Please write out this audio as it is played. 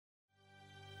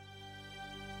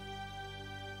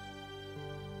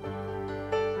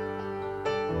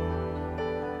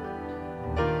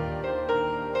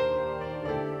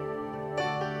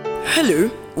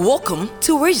Hello, welcome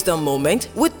to Wisdom Moment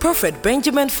with Prophet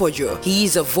Benjamin Fojo. He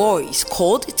is a voice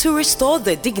called to restore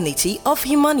the dignity of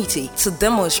humanity, to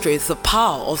demonstrate the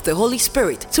power of the Holy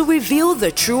Spirit, to reveal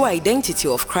the true identity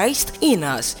of Christ in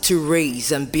us, to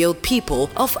raise and build people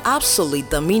of absolute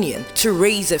dominion, to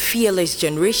raise a fearless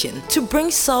generation, to bring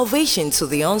salvation to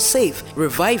the unsaved,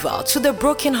 revival to the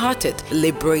brokenhearted,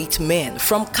 liberate men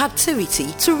from captivity,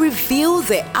 to reveal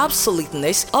the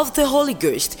absoluteness of the Holy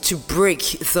Ghost, to break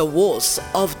the walls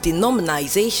of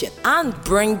denomination and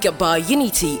bring about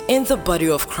unity in the body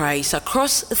of Christ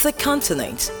across the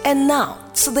continent. And now,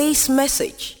 today's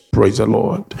message. Praise the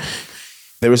Lord.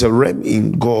 There is a realm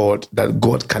in God that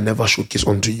God can never showcase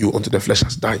unto you until the flesh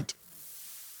has died.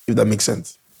 If that makes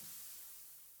sense.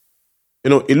 You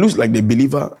know, it looks like the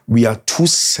believer, we are too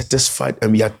satisfied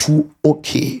and we are too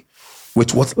okay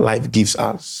with what life gives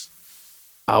us.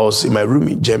 I was in my room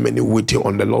in Germany waiting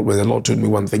on the Lord when the Lord told me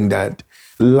one thing, that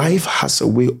life has a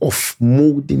way of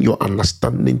molding your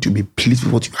understanding to be pleased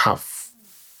with what you have.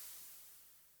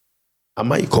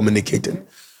 Am I communicating?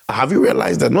 Have you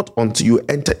realized that not until you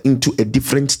enter into a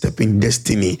different step in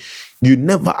destiny, you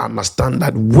never understand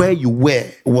that where you were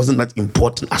wasn't that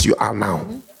important as you are now?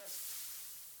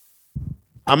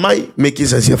 Am I making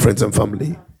sense here, friends and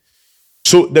family?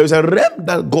 So there's a realm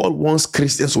that God wants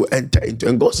Christians to enter into,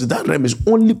 and God says that realm is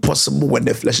only possible when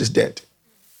the flesh is dead.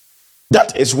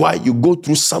 That is why you go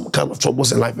through some kind of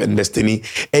troubles in life and destiny,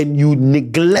 and you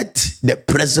neglect the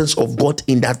presence of God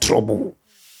in that trouble.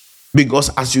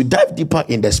 Because as you dive deeper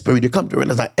in the spirit, you come to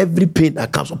realize that every pain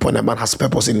that comes upon a man has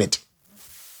purpose in it.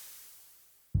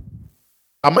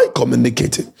 Am I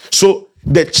communicating? So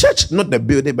the church, not the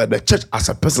building, but the church as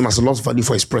a person has lost value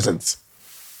for his presence.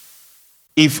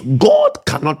 If God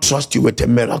cannot trust you with a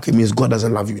miracle, it means God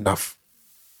doesn't love you enough.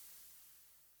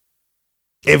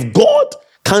 If God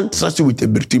can't trust you with a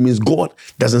breakthrough, it means God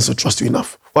doesn't trust you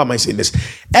enough. Why am I saying this?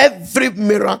 Every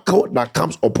miracle that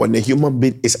comes upon a human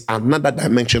being is another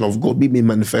dimension of God being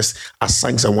manifest as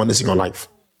signs and wonders in your life.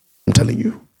 I'm telling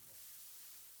you.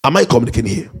 Am I communicating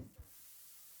here?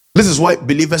 This is why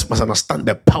believers must understand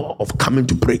the power of coming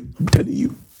to pray. I'm telling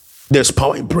you. There's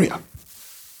power in prayer.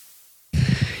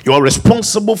 You are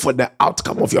responsible for the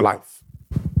outcome of your life.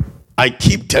 I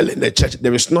keep telling the church,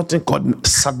 there is nothing called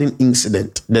sudden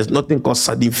incident. There's nothing called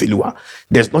sudden failure.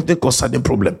 There's nothing called sudden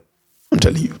problem. I'm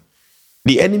telling you.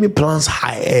 The enemy plans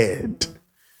ahead.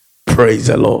 Praise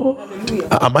the Lord.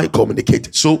 Am I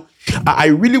communicating? So I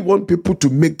really want people to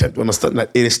make time to understand that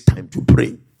it is time to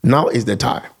pray. Now is the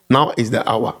time. Now is the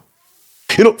hour.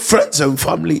 You know, friends and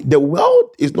family, the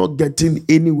world is not getting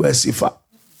anywhere safer.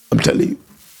 I'm telling you.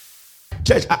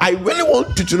 Church, I really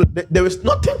want you to know that there is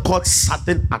nothing called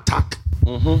sudden attack.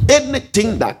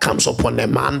 Anything that comes upon a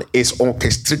man is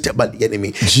orchestrated by the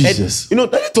enemy. Jesus. And, you know,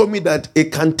 Daddy told me that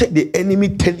it can take the enemy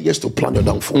 10 years to plan your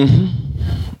downfall.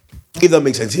 If that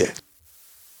makes sense here.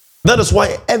 That is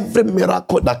why every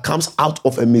miracle that comes out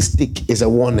of a mistake is a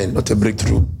warning, not a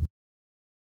breakthrough.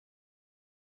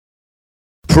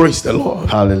 Praise the Lord.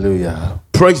 Hallelujah.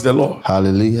 Praise the Lord.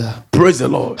 Hallelujah. Praise the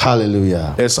Lord.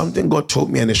 Hallelujah. There's something God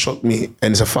told me and it shocked me,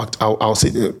 and it's a fact. I'll say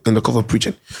it in the cover of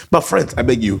preaching. But friends, I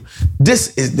beg you,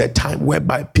 this is the time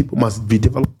whereby people must be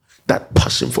developed that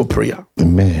passion for prayer.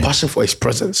 Amen. Passion for his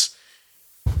presence.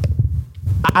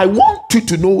 I want you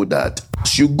to know that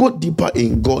as you go deeper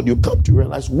in God, you come to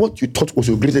realize what you thought was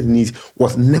your greatest need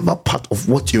was never part of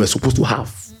what you were supposed to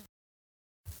have.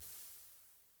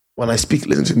 When I speak,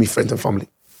 listen to me, friends and family.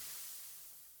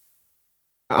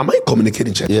 Am I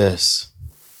communicating, church? Yes.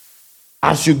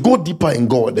 As you go deeper in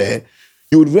God,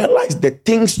 you will realize the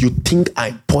things you think are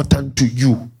important to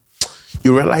you.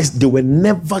 You realize they were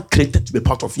never created to be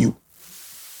part of you.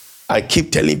 I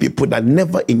keep telling people that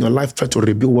never in your life try to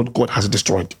rebuild what God has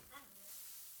destroyed.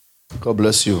 God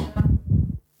bless you.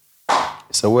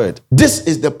 It's a word. This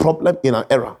is the problem in our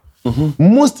era.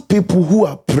 Most people who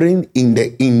are praying in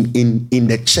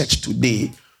the church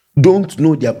today don't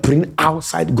know they are praying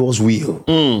outside God's will.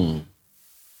 No,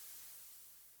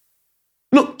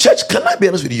 church, can I be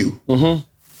honest with you?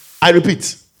 I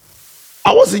repeat,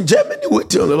 I was in Germany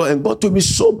waiting on the Lord, and God told me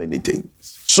so many things.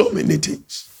 So many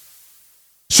things.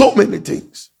 So many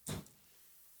things.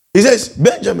 He says,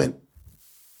 Benjamin,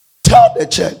 tell the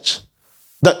church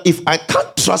that if I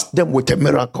can't trust them with a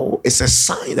miracle, it's a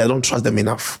sign I don't trust them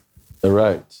enough. All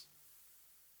right.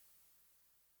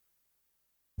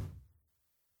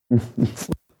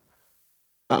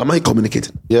 Am I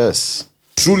communicating? Yes.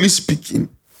 Truly speaking,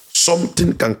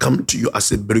 something can come to you as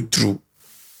a breakthrough.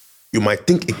 You might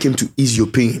think it came to ease your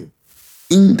pain.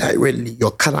 Indirectly,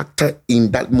 your character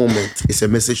in that moment is a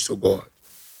message to God.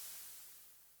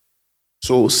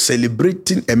 So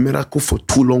celebrating a miracle for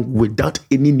too long without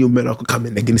any new miracle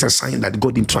coming again is a sign that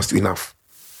God didn't trust you enough.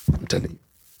 I'm telling you.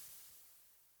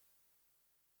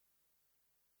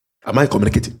 Am I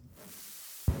communicating?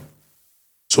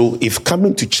 So if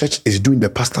coming to church is doing the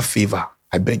pastor favor,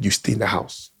 I beg you stay in the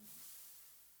house.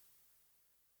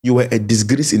 You were a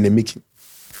disgrace in the making.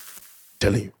 I'm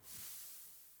telling you.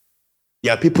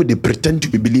 There are people, they pretend to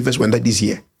be believers when that is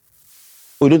here.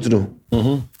 Oh, don't you know?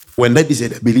 Mm-hmm. When that is here,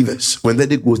 they're believers. When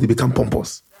that goes, they become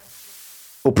pompous.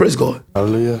 Oh, praise God.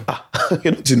 Hallelujah.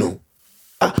 Don't you know?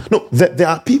 No, there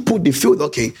are people, they feel,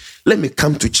 okay, let me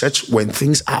come to church when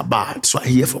things are bad, so I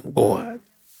hear from God.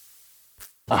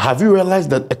 Have you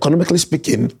realized that economically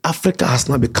speaking, Africa has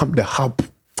now become the hub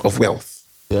of wealth?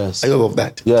 Yes. Are you aware of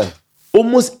that? Yeah.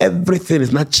 Almost everything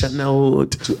is not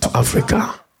channeled to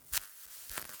Africa.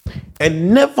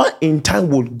 And never in time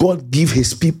will God give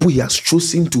his people he has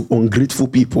chosen to ungrateful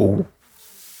people.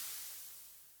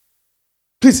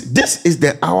 Please, this is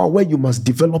the hour where you must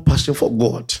develop passion for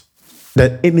God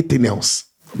than anything else.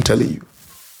 I'm telling you.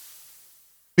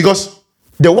 Because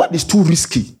the word is too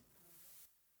risky.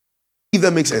 If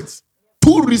that makes sense.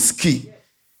 Too risky.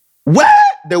 Where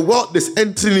the world is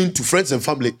entering into friends and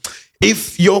family,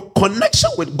 if your connection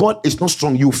with God is not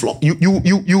strong, you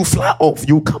fly off,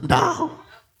 you come down.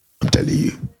 I'm telling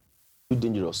you. Too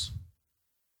dangerous.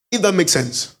 If that makes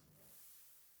sense.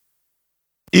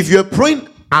 If you're praying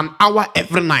an hour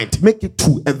every night, make it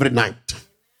 2 every night.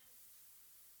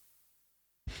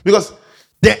 Because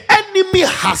the enemy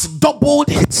has doubled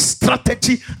his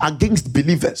strategy against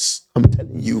believers. I'm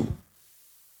telling you.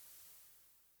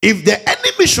 If the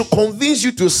enemy should convince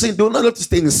you to sin, they will not let you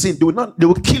stay in sin. They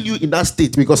will kill you in that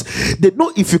state because they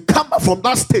know if you come back from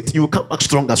that state, you will come back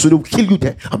stronger. So they will kill you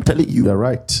there. I'm telling you. You're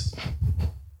right.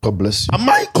 God bless you. Am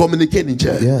I communicating,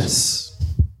 church? Yes.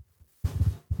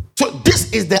 So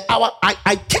this is the hour.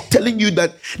 I keep telling you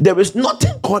that there is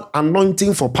nothing called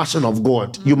anointing for passion of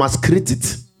God. You must create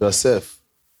it. Yourself.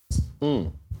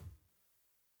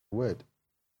 Word.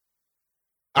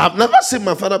 I've never seen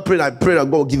my father pray. I pray that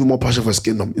God will give you more passion for his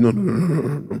kingdom.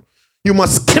 No. You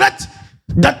must create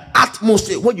that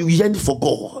atmosphere where you yearn for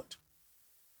God.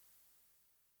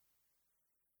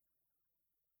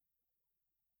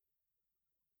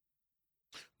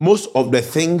 Most of the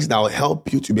things that will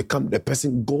help you to become the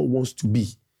person God wants to be,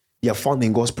 they are found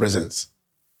in God's presence.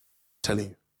 I'm telling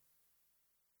you.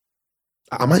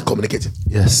 Am I communicating?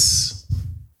 Yes.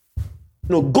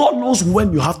 No, God knows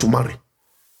when you have to marry.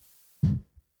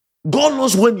 God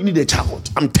knows when you need a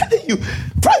child. I'm telling you,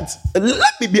 friends,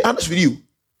 let me be honest with you.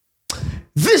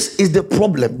 This is the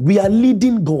problem. We are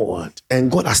leading God and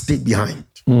God has stayed behind.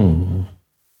 In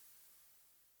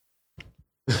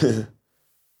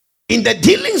the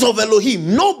dealings of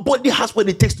Elohim, nobody has what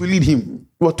it takes to lead him.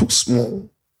 You are too small.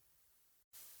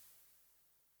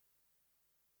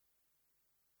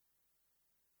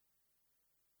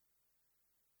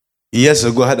 Years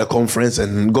ago, I had a conference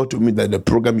and God told me that the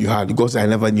program you had, because I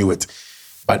never knew it,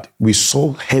 but we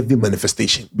saw heavy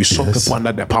manifestation. We saw people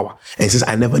under the power. And he says,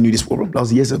 I never knew this program. That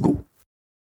was years ago.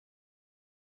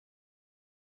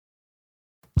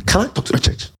 Can I talk to the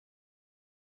church?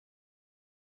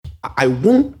 I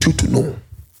want you to know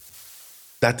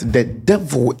that the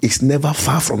devil is never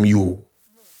far from you.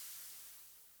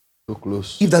 So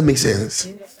close. If that makes sense.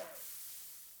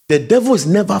 The devil is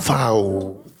never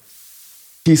far.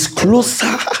 He's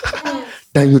closer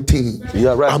than you think. You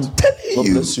are right. I'm telling you. God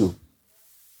bless you.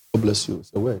 God bless you.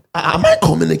 It's a word. Am I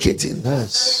communicating?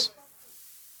 Yes.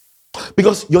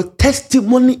 Because your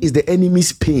testimony is the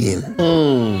enemy's pain.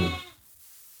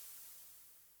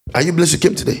 Are you blessed you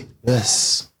came today?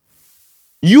 Yes.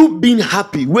 You being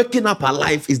happy, waking up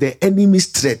alive is the enemy's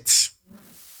threat.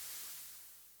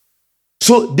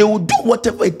 So they will do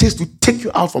whatever it takes to take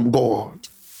you out from God.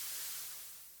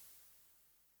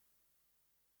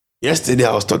 Yesterday,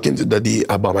 I was talking to Daddy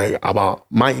about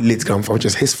my late grandfather, which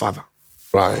is his father,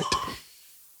 right?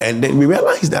 And then we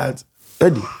realized that,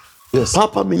 Daddy, yes,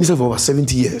 Papa minister for over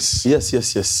 70 years.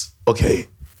 Yes. Okay.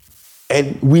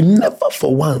 And we never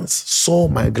for once saw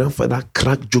my grandfather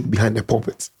crack joke behind the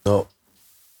pulpit. No.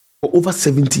 For over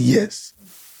 70 years.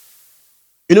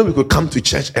 You know, we could come to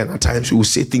church and at times we would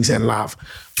say things and laugh.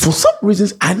 For some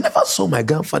reasons, I never saw my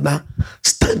grandfather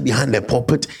stand behind the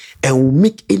pulpit and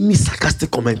make any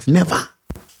sarcastic comment. Never.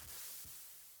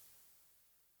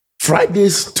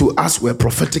 Fridays to us were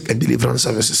prophetic and deliverance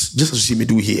services, just as you see me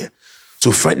do here.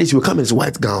 So Fridays, he will come in his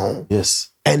white gown. Yes.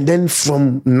 And then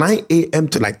from 9 a.m.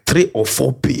 to like 3 or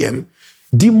 4 p.m.,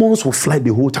 demons will fly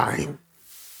the whole time.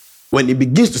 When it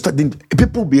begins to start,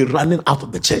 people will be running out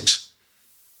of the church.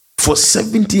 For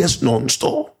 70 years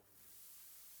non-stop.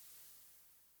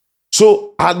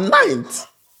 So at night,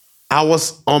 I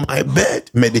was on my bed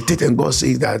meditating, and God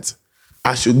says that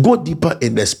as you go deeper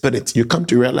in the spirit, you come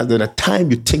to realize that the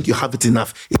time you think you have it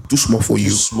enough, it's too small for you.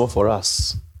 Too small for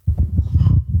us.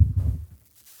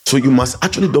 So you must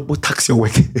actually double tax your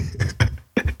work.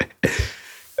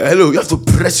 Hello, you have to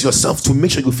press yourself to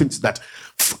make sure you finish that.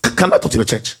 Can I talk to the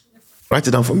church? Write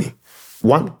it down for me.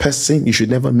 One person you should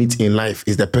never meet in life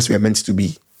is the person you're meant to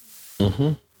be.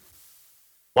 Mm-hmm.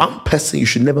 One person you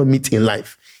should never meet in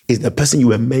life is the person you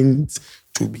were meant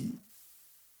to be.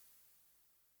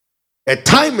 A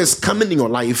time is coming in your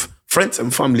life, friends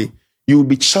and family, you will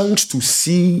be challenged to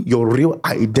see your real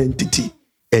identity,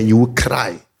 and you will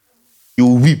cry. You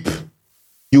will weep.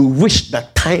 You wish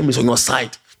that time is on your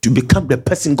side to become the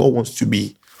person God wants to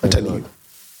be. I'm telling you.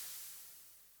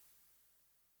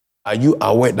 Are you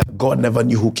aware that God never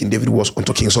knew who King David was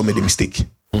until King Saul made a mistake?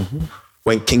 Mm-hmm.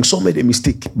 When King Saul made a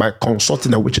mistake by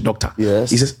consulting a witch doctor,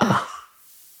 yes, he says, I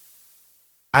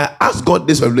asked God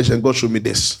this revelation, God showed me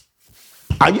this.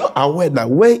 Are you aware that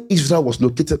where Israel was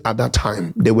located at that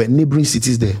time, there were neighboring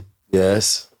cities there?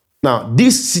 Yes. Now,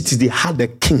 these cities, they had a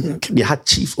king, they had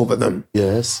chiefs over them.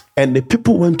 Yes. And the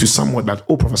people went to Samuel that,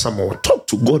 oh, Prophet Samuel, talk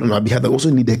to God on our behalf. They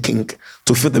also need a king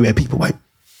to fill the people, right?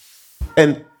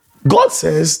 And God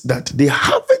says that they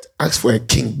haven't asked for a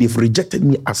king. They've rejected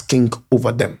me as king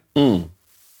over them.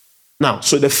 Now,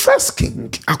 so the first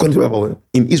king, according to the Bible,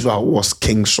 in Israel was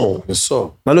King Saul. Yes,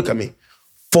 sir. Now look at me.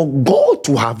 For God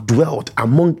to have dwelt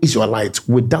among Israelites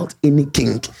without any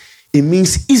king, it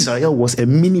means Israel was a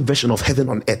mini version of heaven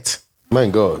on earth. My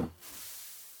God.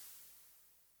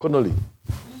 Connolly.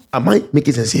 Am I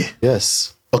making sense here?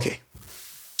 Yes. Okay.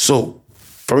 So,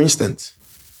 for instance,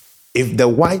 if the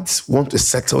whites want to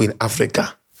settle in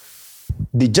Africa,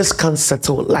 they just can't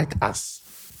settle like us.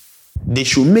 They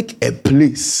should make a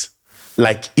place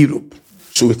like Europe.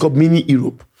 So we call mini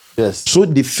Europe. Yes. So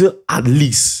they feel at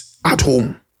least at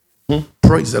home.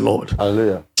 Praise the Lord.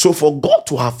 Hallelujah. So for God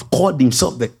to have called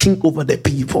himself the king over the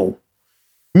people,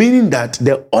 meaning that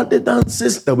the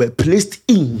ordinances that were placed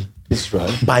in Israel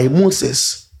by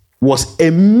Moses was a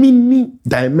mini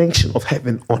dimension of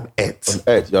heaven on earth. On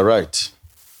earth, you're right.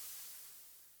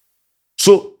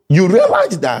 So you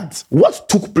realize that what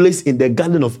took place in the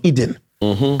Garden of Eden,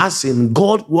 as in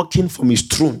God walking from his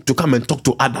throne to come and talk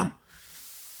to Adam,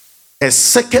 a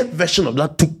second version of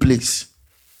that took place,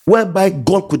 whereby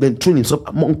God could enthrone himself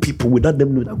among people without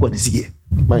them knowing that God is here.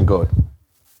 My God.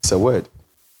 It's a word.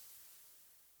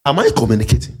 Am I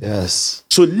communicating? Yes.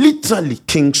 So literally,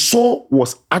 King Saul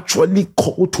was actually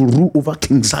called to rule over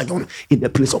King Zion in the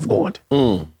place of God.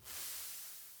 King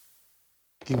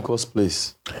Saul's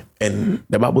place. And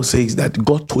the Bible says that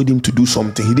God told him to do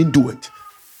something. He didn't do it.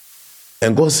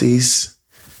 And God says,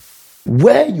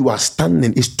 where you are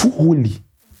standing is too holy,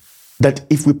 that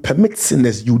if we permit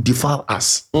sinners, you defile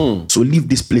us. So leave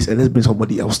this place and let's bring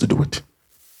somebody else to do it.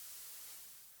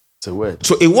 It's a word.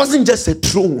 So it wasn't just a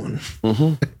throne,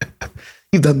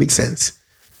 if that makes sense.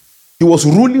 He was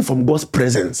ruling from God's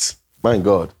presence. My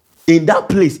God. In that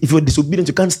place, if you're disobedient,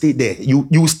 you can't stay there.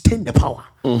 You stay in the power.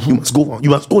 You must go on. You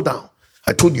must go down.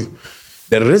 I told you.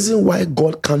 The reason why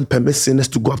God can't permit sinners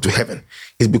to go up to heaven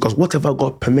is because whatever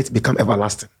God permits become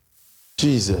everlasting.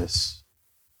 Jesus.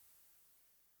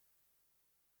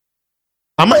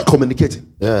 Am I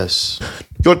communicating? Yes.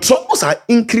 Your troubles are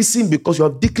increasing because you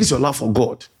have decreased your love for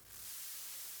God.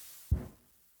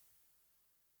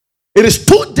 It is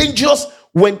too dangerous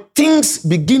when things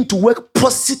begin to work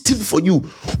positive for you.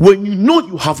 When you know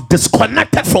you have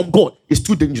disconnected from God, it's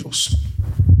too dangerous.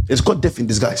 It's called death in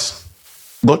disguise.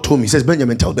 God told me, he says,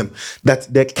 Benjamin, tell them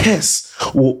that the curse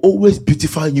will always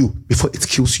beautify you before it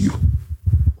kills you.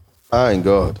 My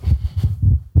God.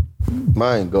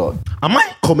 My God. Am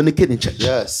I communicating, church?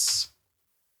 Yes.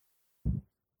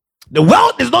 The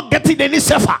world is not getting any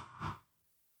safer.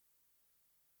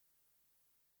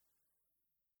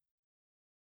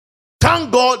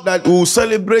 Thank God that we will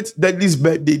celebrate Daddy's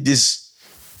birthday this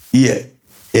year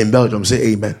in Belgium.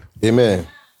 Say amen. Amen.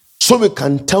 So we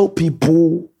can tell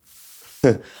people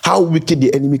how wicked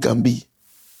the enemy can be.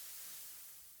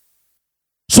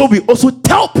 So we also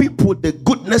tell people the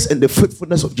goodness and the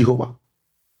faithfulness of Jehovah.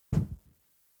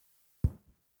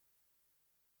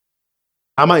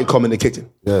 Am I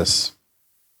communicating? Yes.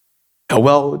 A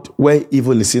world where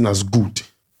evil is seen as good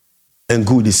and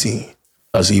good is seen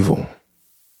as evil.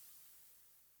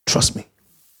 Trust me.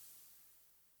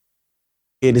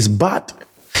 It is bad.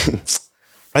 Write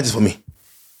this for me.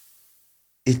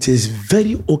 It is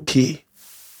very okay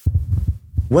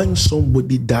when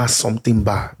somebody does something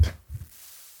bad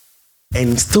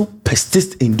and still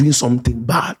persists in doing something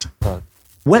bad.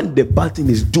 when the bad thing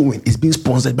is doing is being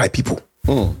sponsored by people.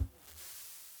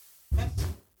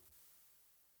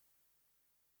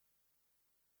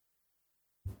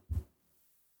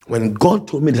 When God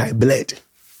told me that I bled,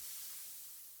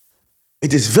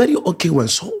 it is very okay when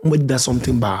somebody does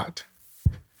something bad,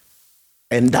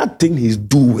 and that thing he's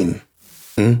doing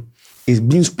is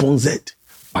being sponsored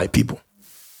by people.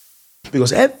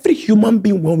 Because every human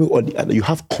being, one way or the other, you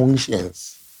have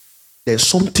conscience. There's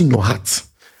something in your heart.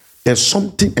 There's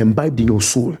something imbibed in your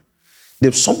soul.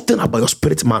 There's something about your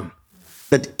spirit, man,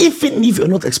 that even if you're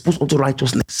not exposed unto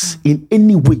righteousness in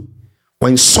any way,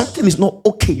 when something is not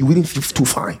okay, you wouldn't feel too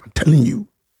fine. I'm telling you.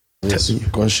 Yes,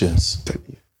 conscience.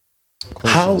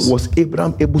 How was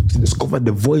Abraham able to discover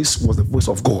the voice was the voice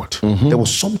of God? There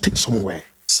was something somewhere.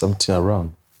 Something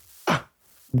around.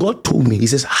 God told me, he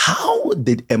says, how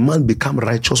did a man become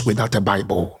righteous without a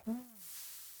Bible?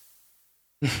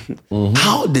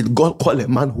 How did God call a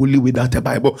man holy without a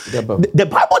Bible? The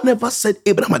Bible never said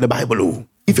Abraham had the Bible,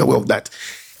 if you're aware of that.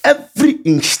 Every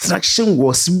instruction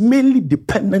was mainly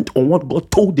dependent on what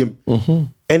God told him.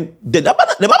 And the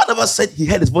Bible never said he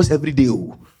heard his voice every day.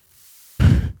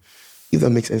 If that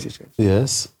makes sense.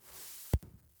 Yes.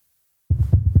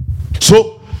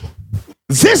 So,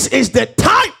 this is the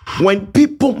time when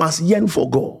people must yearn for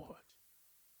God.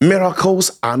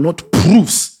 Miracles are not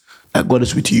proofs that God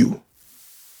is with you.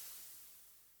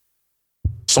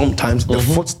 Sometimes the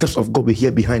footsteps of God we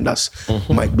hear behind us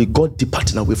might be God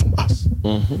departing away from us.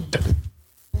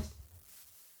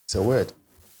 It's a word.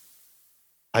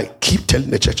 I keep telling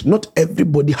the church, not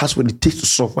everybody has what it takes to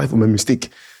survive from a mistake.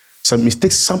 Some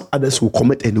mistakes, some others will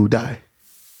commit and will die.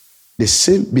 The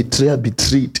same betrayer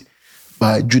betrayed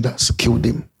by Judas killed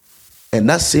him. And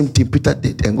that same thing Peter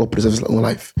did, and God preserves his own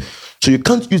life. So you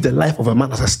can't use the life of a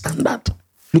man as a standard.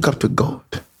 Look up to God.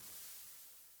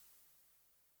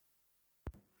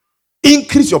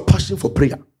 Increase your passion for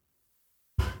prayer.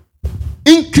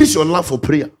 Increase your love for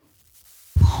prayer.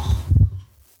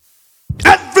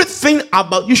 Everything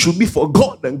about you should be for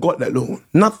God and God alone.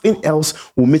 Nothing else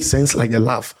will make sense like the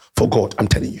love for God. I'm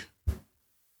telling you.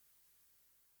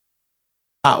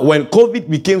 When COVID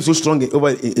became so strong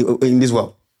in this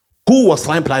world, who was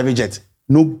flying private jets?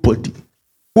 Nobody.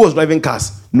 Who was driving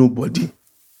cars? Nobody.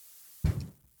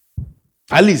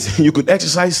 At least you could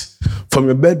exercise from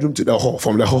your bedroom to the hall,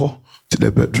 from the hall to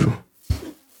the bedroom.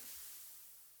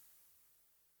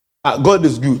 God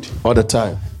is good All the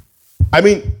time. I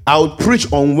mean, I would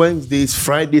preach on Wednesdays,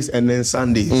 Fridays, and then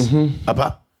Sundays.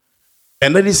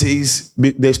 And then he says,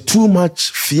 there's too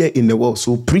much fear in the world,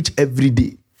 so preach every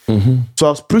day. So I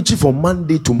was preaching from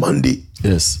Monday to Monday.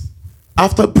 Yes.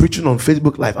 After preaching on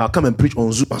Facebook Live, I'll come and preach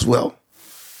on Zoom as well.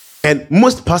 And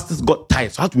most pastors got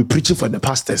tired, so I had to be preaching for the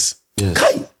pastors. Yes.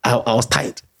 I was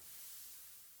tired.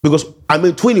 Because I'm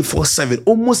in 24/7.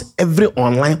 Almost every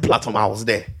online platform, I was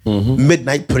there.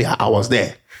 Midnight prayer, I was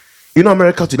there. You know,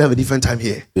 America today have a different time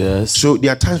here. Yes. So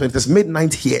there are times when it's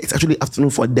midnight here. It's actually afternoon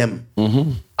for them.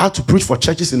 I had to preach for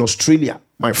churches in Australia.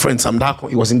 My friend Sam Darko,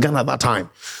 he was in Ghana at that time.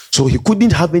 So he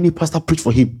couldn't have any pastor preach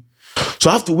for him. So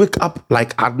I have to wake up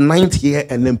like at 9 here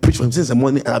and then preach for him since the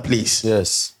morning at that place.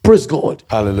 Yes. Praise God.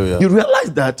 Hallelujah. You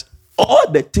realize that all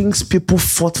the things people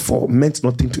fought for meant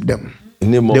nothing to them.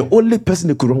 Anymore. The only person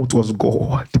they could run with was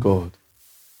God. God.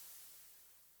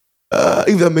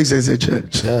 If that makes sense,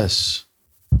 church. Yes.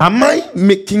 Am I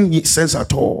making sense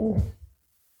at all?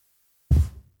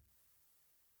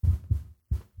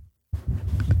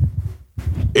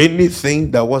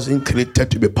 Anything that wasn't created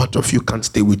to be part of you can't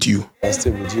stay with you. I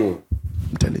stay with you.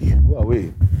 I'm telling you. Go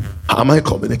away. Am I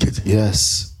communicating?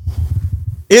 Yes.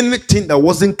 Anything that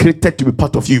wasn't created to be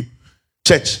part of you,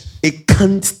 church, it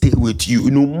can't stay with you.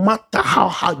 No matter how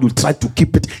hard you try to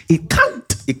keep it, it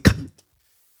can't. It can't.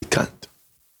 It can't.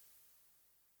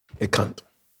 It can't.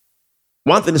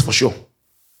 One thing is for sure.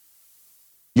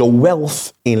 Your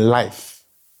wealth in life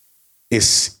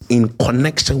is in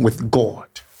connection with God.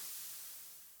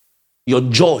 Your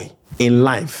joy in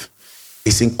life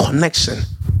is in connection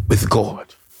with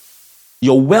God.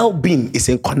 Your well-being is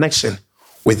in connection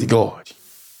with God.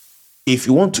 If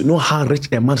you want to know how rich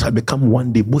a man shall become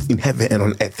one day, both in heaven and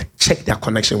on earth, check their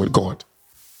connection with God.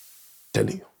 I'm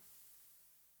telling you.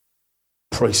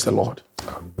 Praise the Lord.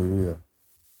 Hallelujah.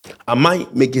 Am I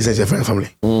making sense, friend, family?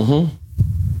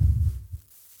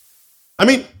 I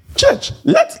mean, church,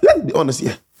 let's be honest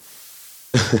here.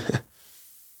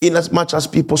 In as much as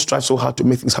people strive so hard to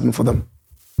make things happen for them,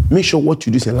 make sure what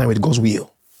you do is in line with God's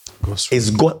will. Is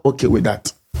God okay with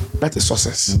that? That is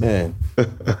success. Man.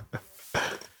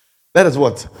 That is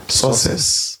what?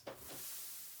 Success.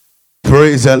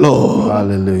 Praise the Lord.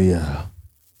 Hallelujah.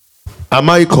 Am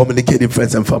I communicating,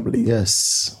 friends and family?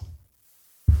 Yes.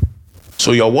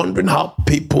 So you're wondering how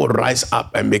people rise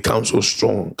up and become so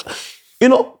strong. You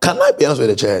know, can I be honest with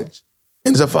the church?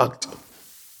 It's a fact.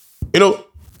 You know,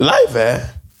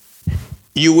 life,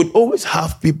 you would always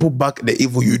have people back the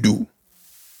evil you do.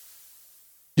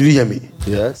 Did you hear me?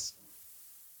 Yes.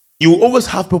 You will always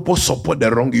have people support the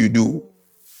wrong you do.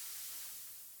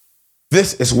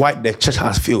 This is why the church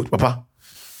has failed, Papa.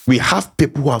 We have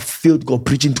people who have failed God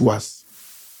preaching to us.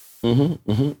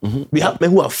 We have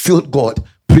men who have failed God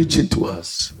preaching to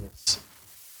us. Yes.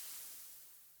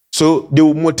 So they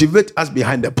will motivate us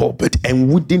behind the pulpit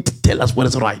and wouldn't tell us what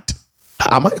is right.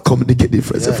 Am I communicating,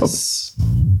 friends and family? Yes.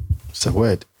 It's a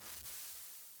word.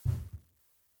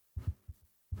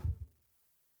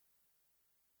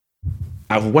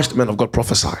 I've watched men of God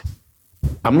prophesy.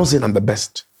 I'm not saying I'm the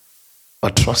best,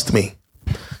 but trust me,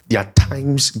 there are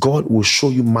times God will show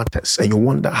you matters and you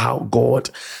wonder how God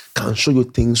can show you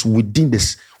things within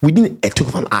a twinkle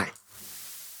of an eye.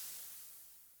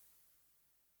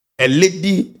 A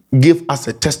lady gave us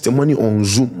a testimony on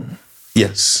Zoom.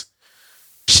 Yes.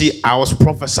 I was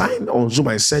prophesying on Zoom.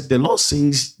 I said, the Lord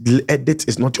says, Edith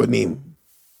is not your name.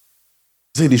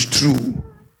 I said, it's true.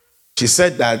 She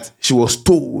said that she was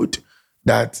told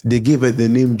that they gave her the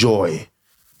name Joy.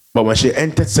 But when she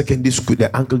entered secondary school,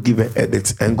 the uncle gave her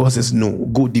Edith. And God says, no,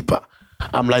 go deeper.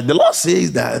 I'm like, the Lord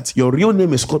says that your real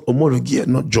name is called Omorogie,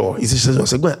 not Joy. He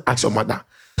says, go and ask your mother.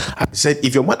 I said,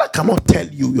 if your mother cannot tell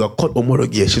you are called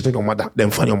Omorogie, she's not your mother, then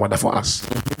find your mother for us.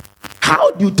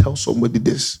 How do you tell somebody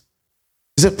this?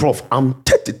 He said, Prof, I'm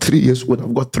 33 years old.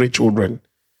 I've got 3 children.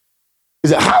 He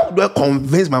said, how do I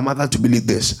convince my mother to believe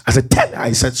this? I said, tell her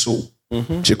I said so.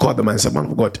 She called the man and said, man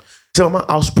of God. He said, Mama,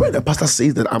 I was praying. The pastor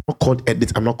says that I'm not called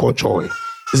Edith. I'm not called Joy.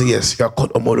 He said, yes, you are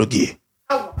called Omorogie.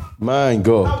 My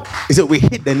God. He said, we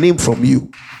hid the name from you.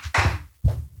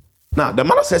 Now, the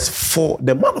man says, for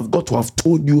the man of God to have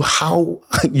told you how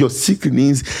your secret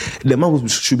means, the man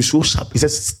should be so sharp. He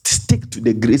says, stick to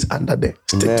the grace under there.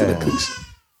 Stick to the grace.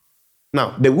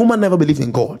 Now, the woman never believed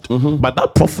in God, but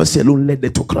that prophecy alone led her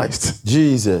to Christ.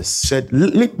 Jesus. She said,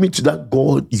 lead me to that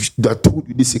God that told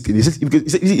you this secret.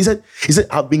 He said,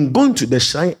 I've been going to the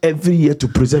shrine every year to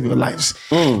preserve your lives.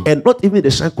 And not even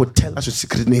the shrine could tell us your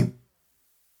secret name.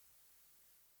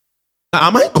 Now,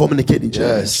 am I communicating, church?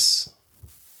 Yes.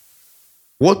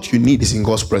 What you need is in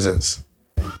God's presence.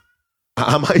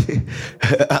 Am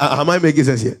I making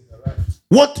sense here?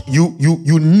 What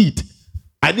you need.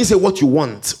 I didn't say what you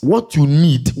want, what you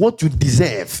need, what you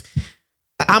deserve.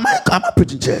 Am I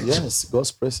preaching, church? Yes,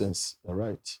 God's presence. All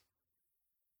right.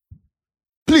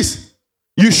 Please,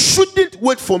 you shouldn't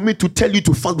wait for me to tell you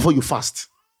to fast before you fast.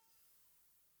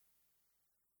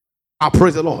 I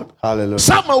praise the Lord. Hallelujah.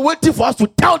 Some are waiting for us to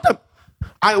tell them.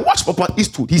 I watched Papa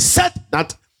Eastwood. He said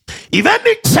that if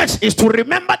any church is to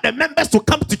remember the members to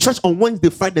come to church on Wednesday,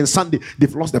 Friday, and Sunday,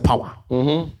 they've lost the power.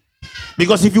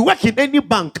 Because if you work in any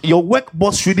bank, your work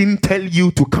boss shouldn't tell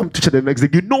you to come to church the next day.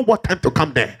 You know what time to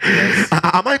come there. Yes.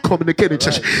 Am I communicating,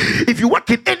 church? If you work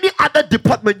in any other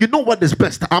department, you know what is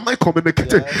best. Am I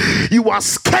communicating? Yes. You are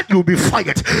scared you'll be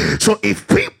fired. So if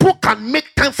people can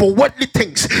make time for worldly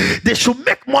things, they should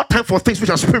make more time for things which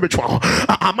are spiritual.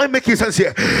 Am I making sense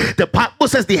here? The Bible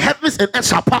says the heavens and earth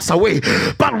shall pass away,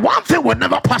 but one thing will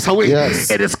never pass away.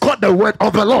 Yes. It is called the word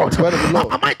of the Lord.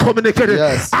 Am I communicating?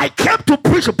 Yes. I came to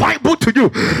preach the Bible to you.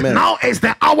 Amen. Now is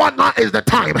the hour, now is the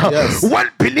time when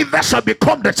believers shall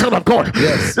become the child of God.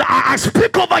 Yes. I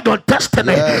speak over your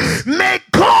destiny. Yes. May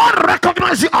God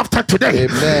recognize you after today.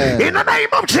 Amen. In the name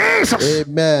of Jesus.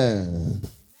 Amen.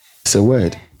 It's a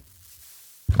word.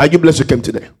 Are you blessed you came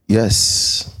today?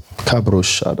 Yes.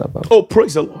 Oh,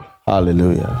 praise the Lord.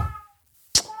 Hallelujah.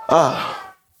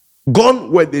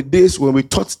 Gone were the days when we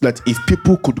thought that if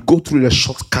people could go through the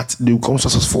shortcut, they would become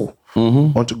successful.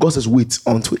 Until God says, wait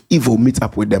until evil meet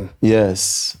up with them.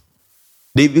 Yes.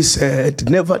 David said,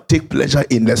 never take pleasure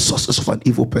in the sources of an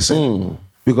evil person.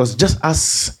 Because just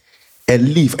as a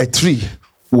leaf, a tree,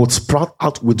 would sprout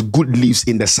out with good leaves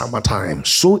in the summertime,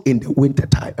 so in the winter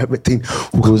time, everything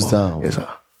goes down. Yes, sir.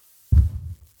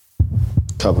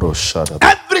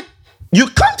 You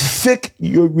can't fake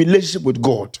your relationship with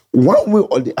God. One way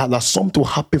or the other, something will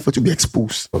happen for you to be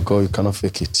exposed. But God, you cannot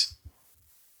fake it.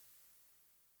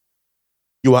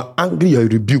 You are angry, you are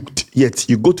rebuked, yet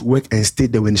you go to work and stay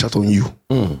there when they shout on you.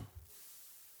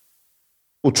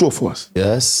 Oh, true of us.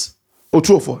 Yes. Oh,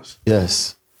 true of us.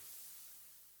 Yes.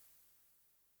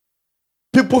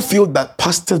 People feel that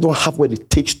pastors don't have what it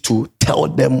takes to tell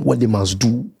them what they must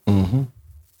do. In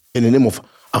the name of,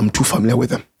 I'm too familiar with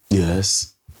them.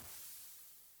 Yes.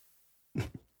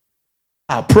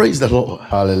 I praise the Lord.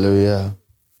 Hallelujah.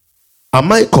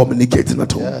 Am I communicating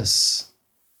at all? Yes.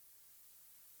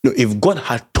 No, if God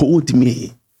had told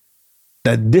me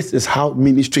that this is how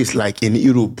ministry is like in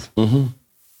Europe,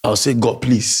 I'll say, God,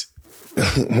 please,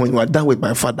 when you are done with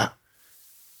my father,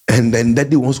 and then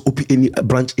daddy wants to open any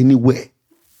branch anywhere,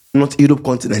 not Europe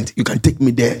continent, you can take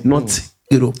me there, not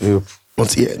Europe.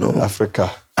 Not here, no.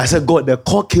 Africa. I said, God, the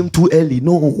call came too early.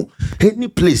 No, any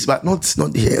place, but not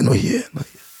here, not here, not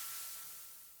here.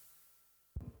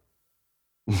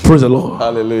 Praise the Lord.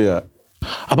 Hallelujah.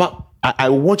 I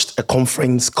watched a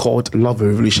conference called Love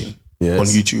Revelation on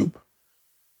YouTube.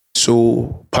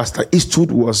 So Pastor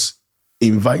Eastwood was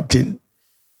inviting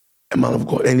a man of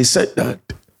God, and he said that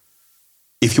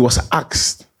if he was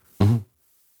asked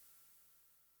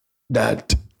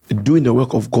that doing the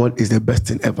work of God is the best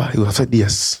thing ever, he would have said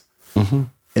yes. And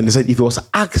he said if he was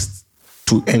asked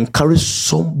to encourage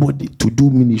somebody to do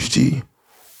ministry,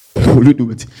 will you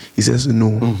do it? He says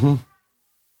no.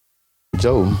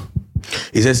 Joe.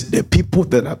 He says the people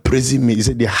that are praising me, he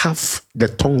said they have the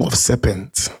tongue of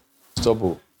serpents.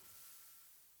 Stubble.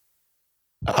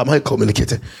 Am I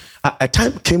communicating? A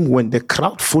time came when the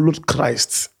crowd followed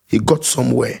Christ. He got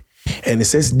somewhere, and he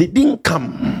says they didn't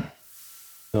come.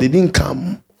 No. They didn't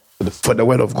come for the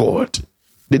word of God.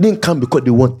 They didn't come because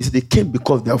they want. They came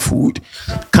because they have food.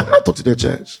 Can I talk to the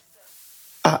church?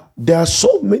 There are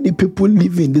so many people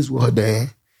living in this world. They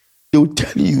will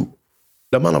tell you,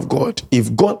 the man of God,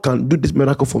 if God can do this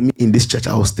miracle for me in this church,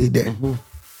 I will stay there.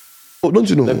 Oh, don't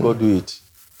you know? Let God do it.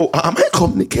 Oh, am I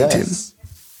communicating? Yes.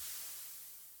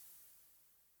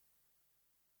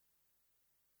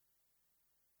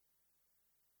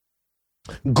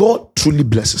 God truly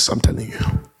blesses, I'm telling you.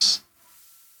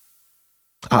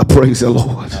 I praise the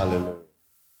Lord. Hallelujah.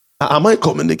 Am I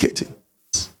communicating?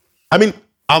 I mean,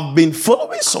 I've been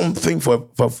following something for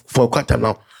quite a time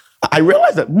now. I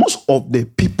realize that most of the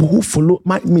people who follow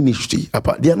my ministry,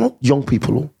 they are not young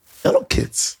people. They're not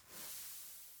kids.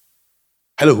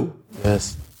 Hello?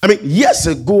 Yes. I mean, years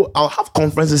ago, I'll have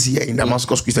conferences here in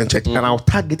Damascus Christian Church, and I'll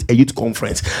target a youth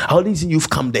conference. I'll see youth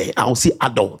come there. I'll see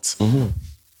adults.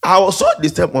 I also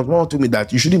this time one told me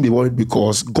that you shouldn't be worried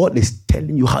because God is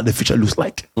telling you how the future looks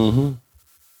like.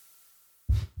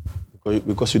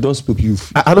 Because you don't speak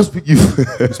youth. I don't speak youth.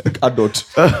 You speak adult.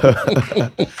 Praise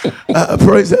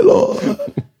the Lord.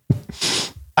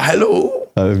 Hello.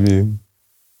 I mean,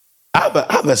 I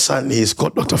have a son. He's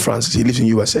called Dr. Francis. He lives in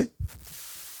USA.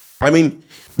 I mean,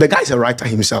 the guy's a writer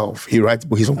himself. He writes,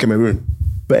 but he's from Cameroon.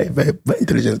 Very, very, very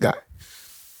intelligent guy.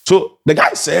 So the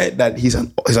guy said that he's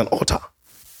an author.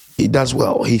 He does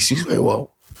well. He sees very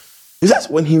well. He says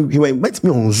when he met me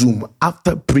on Zoom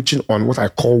after preaching on what I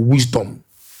call wisdom,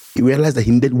 he realized that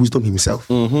he needed wisdom himself.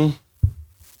 He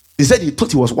said he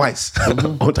thought he was wise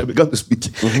until I began to speak.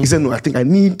 He said, no, I think I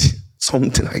need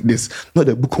something like this, not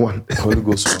the book one. Holy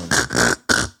Ghost one.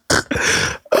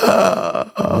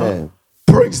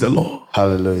 Praise the Lord.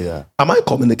 Hallelujah. Am I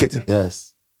communicating?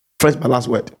 Yes. Friends, my last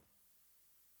word.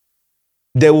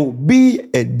 There will be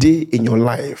a day in your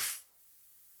life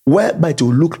whereby it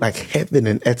will look like heaven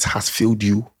and earth has failed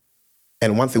you,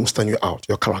 and one thing will stand you out,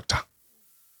 your character.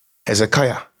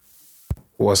 Hezekiah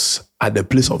was at the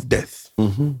place of death,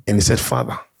 and he said,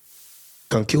 Father, you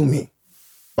can kill me,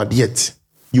 but yet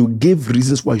you gave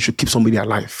reasons why you should keep somebody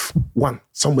alive. One,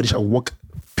 somebody shall walk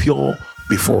pure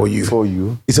before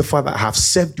you. He said, Father, I have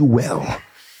served you well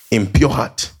in pure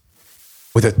heart,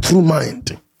 with a true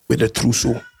mind, with a true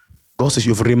soul. God says,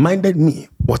 you've reminded me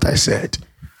what I said.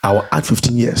 I will add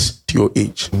 15 years to your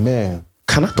age. Amen.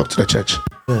 Can I talk to the church?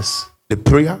 Yes. The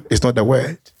prayer is not the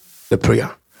word. The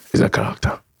prayer is the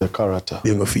character. The character.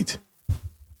 Be on your feet.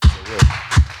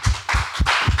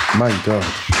 My God.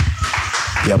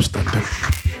 Be upstanding.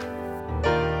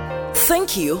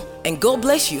 Thank you, and God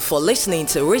bless you for listening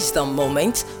to Wisdom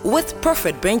Moment with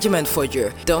Prophet Benjamin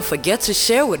Fodger. Don't forget to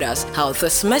share with us how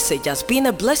this message has been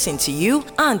a blessing to you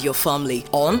and your family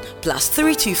on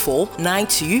 +324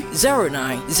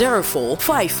 9209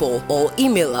 0454 or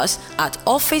email us at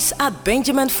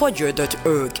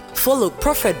office@benjaminfodger.org. Follow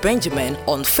Prophet Benjamin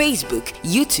on Facebook,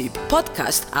 YouTube,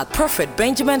 podcast at Prophet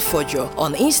Benjamin Fodger.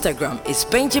 On Instagram is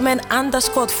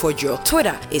Benjamin_Fodger.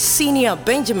 Twitter is Senior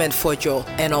Benjamin Fodger,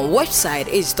 and on website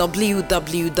is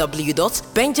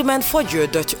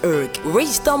www.benjaminfodger.org.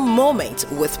 Wisdom Moment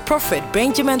with Prophet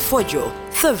Benjamin Fodger.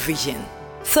 The vision,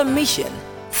 the mission,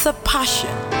 the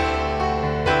passion.